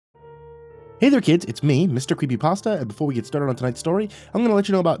Hey there kids, it's me, MrCreepyPasta, and before we get started on tonight's story, I'm going to let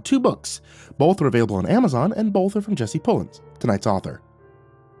you know about two books. Both are available on Amazon, and both are from Jesse Pullins, tonight's author.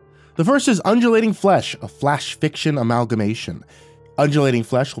 The first is Undulating Flesh, a flash fiction amalgamation. Undulating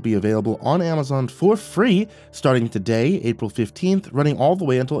Flesh will be available on Amazon for free starting today, April 15th, running all the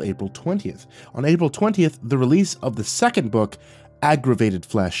way until April 20th. On April 20th, the release of the second book, Aggravated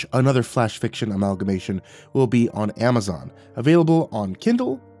Flesh, another flash fiction amalgamation, will be on Amazon, available on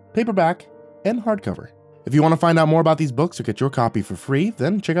Kindle, paperback, and hardcover. If you want to find out more about these books or get your copy for free,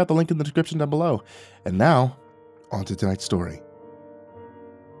 then check out the link in the description down below. And now, on to tonight's story.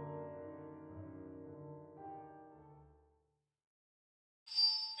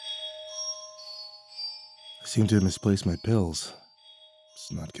 I seem to have misplaced my pills.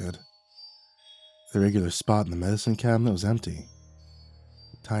 It's not good. The regular spot in the medicine cabinet was empty.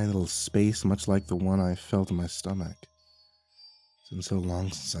 A tiny little space much like the one I felt in my stomach. It's been so long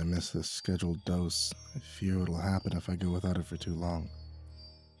since I missed this scheduled dose. I fear what'll happen if I go without it for too long.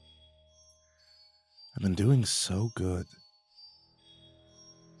 I've been doing so good.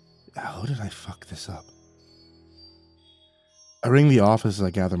 How did I fuck this up? I ring the office as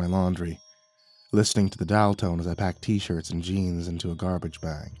I gather my laundry, listening to the dial tone as I pack t-shirts and jeans into a garbage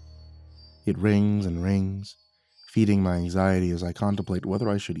bag. It rings and rings, feeding my anxiety as I contemplate whether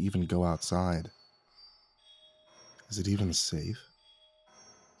I should even go outside. Is it even safe?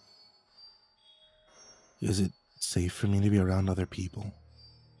 Is it safe for me to be around other people?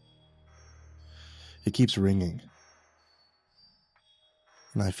 It keeps ringing,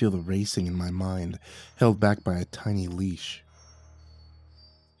 and I feel the racing in my mind, held back by a tiny leash.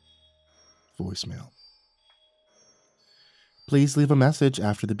 Voicemail. Please leave a message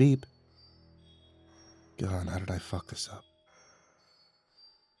after the beep. God, how did I fuck this up?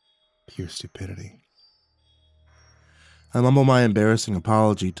 Pure stupidity. I mumble my embarrassing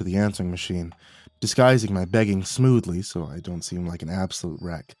apology to the answering machine, disguising my begging smoothly so I don't seem like an absolute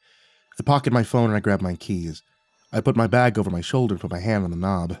wreck. I pocket my phone and I grab my keys. I put my bag over my shoulder and put my hand on the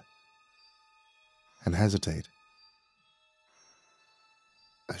knob. And hesitate.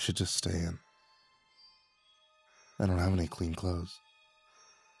 I should just stay in. I don't have any clean clothes.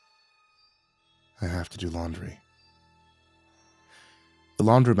 I have to do laundry. The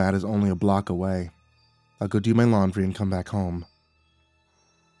laundromat is only a block away. I'll go do my laundry and come back home.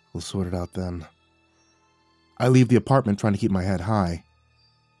 We'll sort it out then. I leave the apartment trying to keep my head high.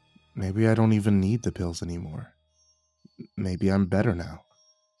 Maybe I don't even need the pills anymore. Maybe I'm better now.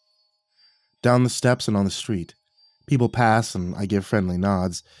 Down the steps and on the street, people pass and I give friendly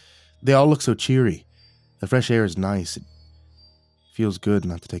nods. They all look so cheery. The fresh air is nice. It feels good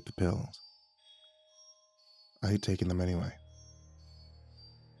not to take the pills. I hate taking them anyway.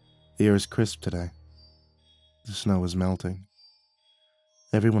 The air is crisp today. The snow is melting.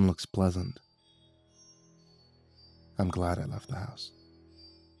 Everyone looks pleasant. I'm glad I left the house.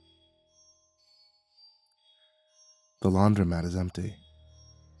 The laundromat is empty.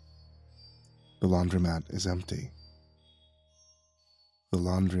 The laundromat is empty. The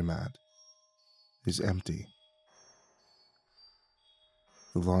laundromat is empty.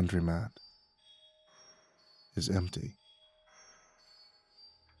 The laundromat is empty.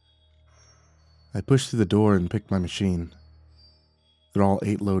 I push through the door and pick my machine. They're all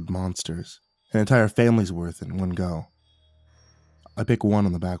 8-load monsters, an entire family's worth in one go. I pick one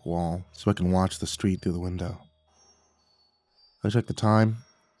on the back wall so I can watch the street through the window. I check the time,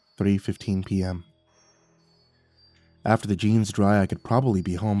 3:15 p.m. After the jeans dry, I could probably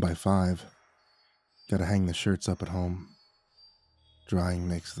be home by 5. Gotta hang the shirts up at home. Drying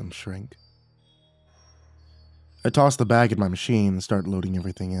makes them shrink. I toss the bag in my machine and start loading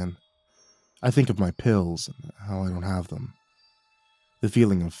everything in. I think of my pills and how I don't have them. The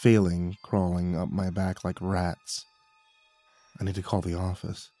feeling of failing crawling up my back like rats. I need to call the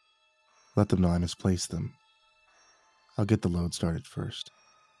office. Let them know I misplaced them. I'll get the load started first.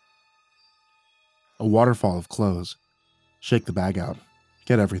 A waterfall of clothes. Shake the bag out.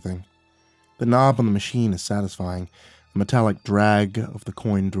 Get everything. The knob on the machine is satisfying. The metallic drag of the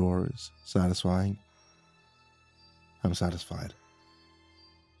coin drawer is satisfying. I'm satisfied.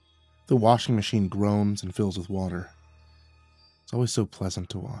 The washing machine groans and fills with water. It's always so pleasant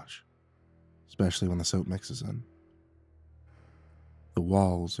to wash, especially when the soap mixes in. The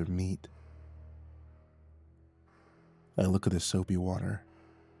walls are meat. I look at the soapy water.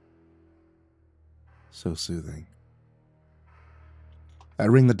 So soothing. I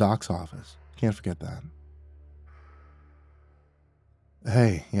ring the doc's office. Can't forget that.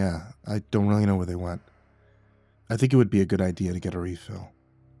 Hey, yeah, I don't really know where they went. I think it would be a good idea to get a refill,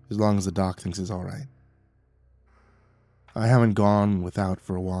 as long as the doc thinks it's alright. I haven't gone without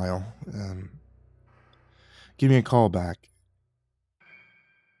for a while. Give me a call back.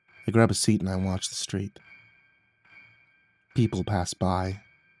 I grab a seat and I watch the street. People pass by.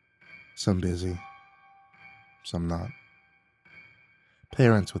 Some busy. Some not.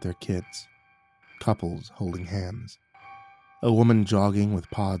 Parents with their kids. Couples holding hands. A woman jogging with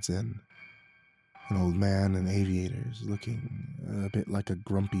pods in. An old man in aviators looking a bit like a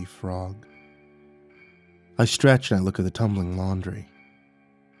grumpy frog. I stretch and I look at the tumbling laundry.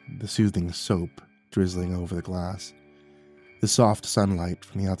 The soothing soap drizzling over the glass. The soft sunlight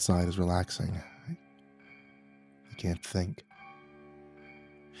from the outside is relaxing. I can't think.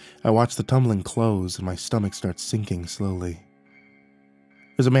 I watch the tumbling clothes and my stomach starts sinking slowly.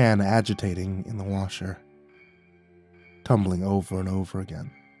 There's a man agitating in the washer, tumbling over and over again.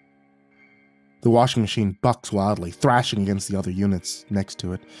 The washing machine bucks wildly, thrashing against the other units next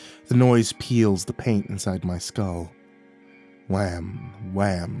to it. The noise peels the paint inside my skull. Wham,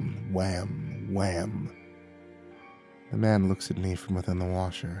 wham, wham, wham. The man looks at me from within the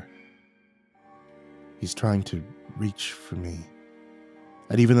washer. He's trying to reach for me.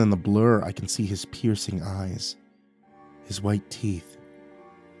 And even in the blur, I can see his piercing eyes, his white teeth.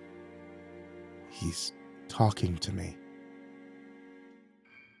 He's talking to me.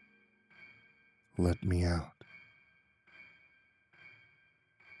 Let me out.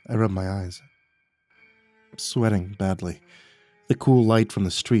 I rub my eyes. I'm sweating badly. The cool light from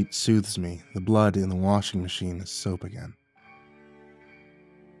the street soothes me. The blood in the washing machine is soap again.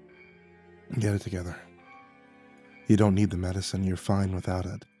 Get it together. You don't need the medicine. You're fine without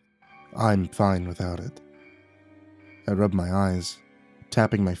it. I'm fine without it. I rub my eyes,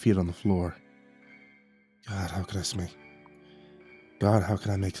 tapping my feet on the floor. God, how could I make? God, how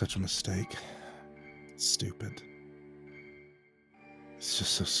could I make such a mistake? It's stupid. It's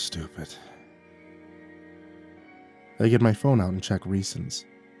just so stupid. I get my phone out and check recents,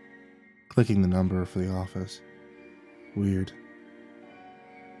 clicking the number for the office. Weird.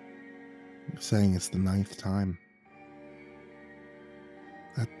 Saying it's the 9th time.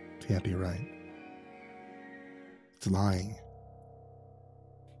 That can't be right. It's lying.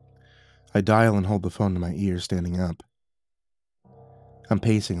 I dial and hold the phone to my ear, standing up. I'm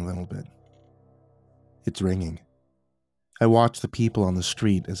pacing a little bit. It's ringing. I watch the people on the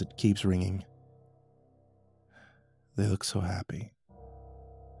street as it keeps ringing. They look so happy.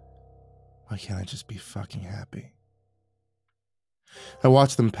 Why can't I just be fucking happy? I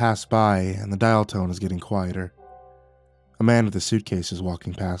watch them pass by, and the dial tone is getting quieter. A man with a suitcase is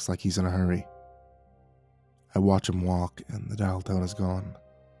walking past like he's in a hurry. I watch him walk, and the dial tone is gone.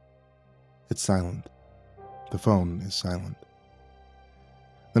 It's silent. The phone is silent.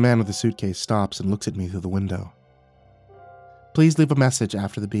 The man with the suitcase stops and looks at me through the window. Please leave a message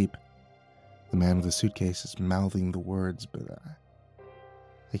after the beep. The man with the suitcase is mouthing the words, but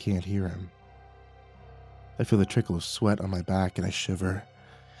I can't hear him. I feel the trickle of sweat on my back and I shiver.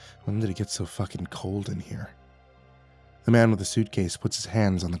 When did it get so fucking cold in here? The man with the suitcase puts his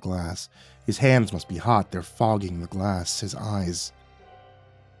hands on the glass. His hands must be hot. They're fogging the glass. His eyes.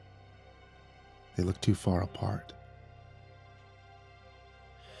 They look too far apart.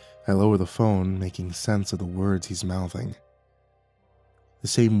 I lower the phone, making sense of the words he's mouthing. The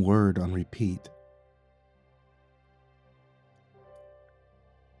same word on repeat.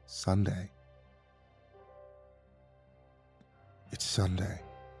 Sunday. It's Sunday.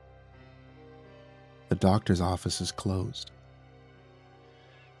 The doctor's office is closed.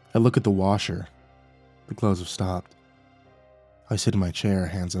 I look at the washer. The clothes have stopped. I sit in my chair,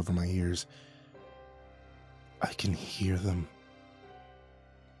 hands over my ears. I can hear them.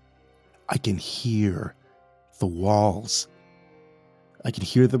 I can hear the walls. I can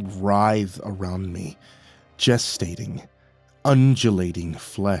hear them writhe around me, gestating, undulating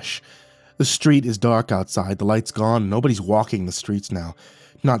flesh. The street is dark outside, the light's gone, nobody's walking the streets now,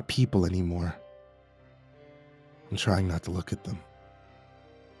 not people anymore. I'm trying not to look at them.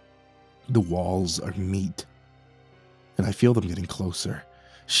 The walls are meat, and I feel them getting closer,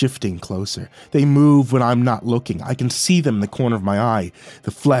 shifting closer. They move when I'm not looking. I can see them in the corner of my eye,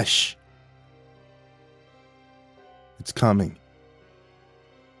 the flesh. It's coming.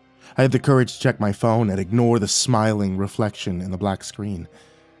 I have the courage to check my phone and ignore the smiling reflection in the black screen.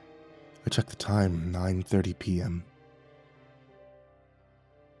 I check the time, 9:30 p.m.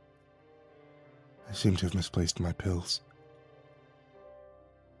 I seem to have misplaced my pills.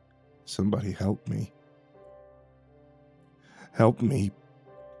 Somebody help me. Help me.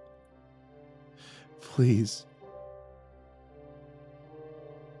 Please.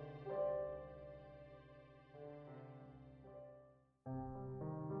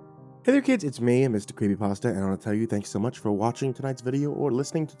 Hey there kids, it's me, MrCreepyPasta, and I want to tell you thanks so much for watching tonight's video or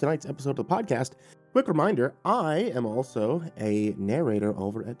listening to tonight's episode of the podcast. Quick reminder, I am also a narrator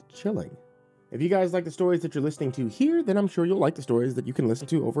over at Chilling. If you guys like the stories that you're listening to here, then I'm sure you'll like the stories that you can listen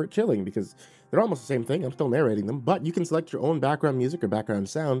to over at Chilling, because they're almost the same thing. I'm still narrating them, but you can select your own background music or background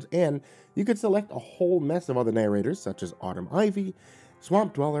sounds, and you can select a whole mess of other narrators, such as Autumn Ivy,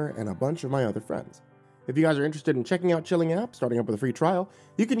 Swamp Dweller, and a bunch of my other friends. If you guys are interested in checking out Chilling app, starting up with a free trial,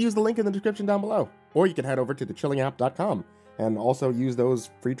 you can use the link in the description down below. Or you can head over to thechillingapp.com and also use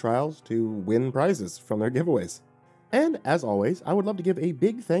those free trials to win prizes from their giveaways. And as always, I would love to give a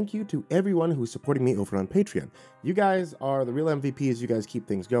big thank you to everyone who's supporting me over on Patreon. You guys are the real MVPs. You guys keep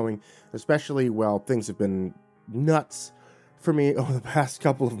things going, especially while things have been nuts for me over the past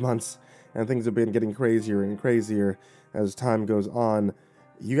couple of months, and things have been getting crazier and crazier as time goes on.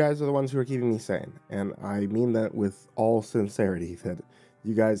 You guys are the ones who are keeping me sane, and I mean that with all sincerity, that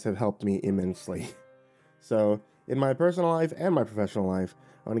you guys have helped me immensely. So, in my personal life and my professional life,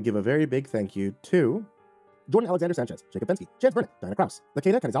 I want to give a very big thank you to Jordan Alexander Sanchez, Jakob Fenske, Burnett, Kraus,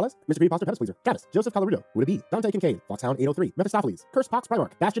 LaQueda, Canizales, MrCreepyPasta, PebisPleaser, Joseph Calarrudo, BuddhaBee, Dante, Kinkade, Foxhound 803, Mephistopheles,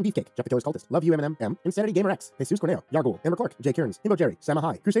 CursepoxPrimarch, Bastion, Beefcake, Jeff the Killer's Cultist, Love You M, INSANITYGamerX, Jesus Cornejo, Yarghoul, kearns, himbojerry,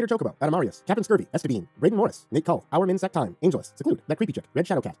 SamaHigh, CrusaderChocobo, Adamarius, Captain Scurvy, Escadine, Braden Morris, Nate Cull, Our Minsect Time, Angelus, Seclude, That Creepy Chick, Red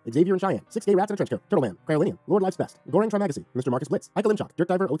Shadow Cat, Xavier and Cheyenne, 6 Gay Rats in a Trench Coat, Turtleman, Cryolinium, Lord Life's Best, Goring Trimagazine, Mr. Marcus Blitz, Michael Limchock, Dirk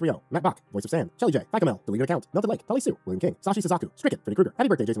Diver 030, Matt Bach, Voice of Sand, Shelly J, Fikamel, Deleted Account, Melted Lake, Tully Sue, William King, Sashi Suzaku, Stricken, Freddy Krueger, Happy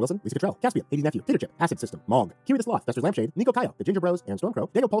Birthday Jason Wilson, Lisa Cottrell, Caspian, Hades Nephew, Tater Chip, Acid System, Mog, Kiri the Sloth, Fester's Lampshade, Nico Kaya, The Ginger Bros, and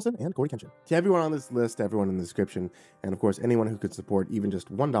Stormcrow, Daniel Polson, and Corey Kenshin. To everyone on this list, everyone in the description, and of course anyone who could support even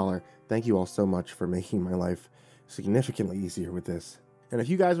just $1, thank you all so much for making my life significantly easier with this. And if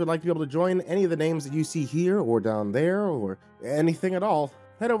you guys would like to be able to join any of the names that you see here or down there or anything at all,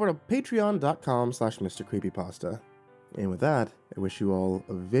 head over to patreon.com/MrCreepyPasta. And with that, I wish you all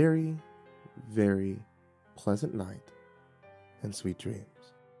a very, very pleasant night and sweet dreams.